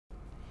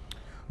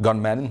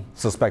Gunmen,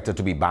 suspected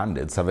to be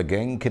bandits, have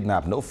again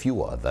kidnapped no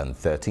fewer than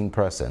 13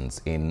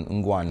 persons in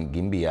Ungwan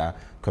Gimbiya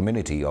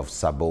community of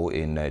Sabo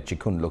in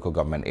Chikun local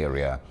government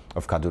area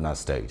of Kaduna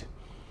State.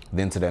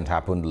 The incident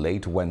happened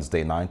late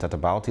Wednesday night at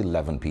about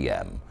 11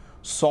 p.m.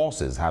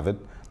 Sources have it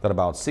that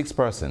about 6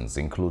 persons,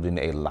 including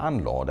a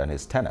landlord and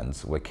his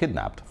tenants, were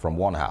kidnapped from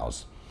one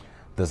house.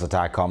 This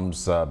attack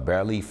comes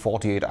barely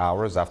 48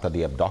 hours after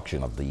the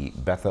abduction of the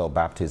Bethel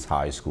Baptist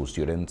High School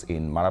students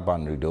in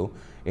Maraban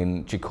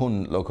in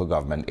Chikun local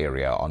government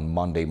area on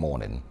Monday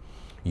morning.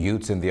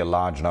 Youths in their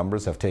large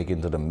numbers have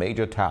taken to the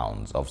major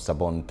towns of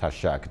Sabon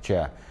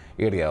Tashakche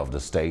area of the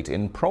state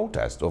in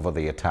protest over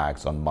the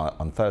attacks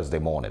on Thursday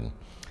morning.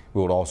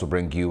 We will also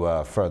bring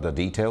you further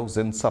details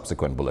in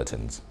subsequent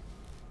bulletins.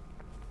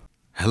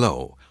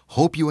 Hello,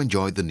 hope you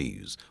enjoyed the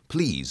news.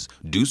 Please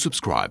do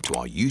subscribe to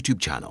our YouTube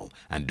channel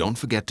and don't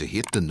forget to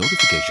hit the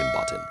notification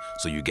button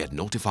so you get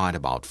notified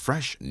about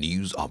fresh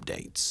news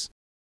updates.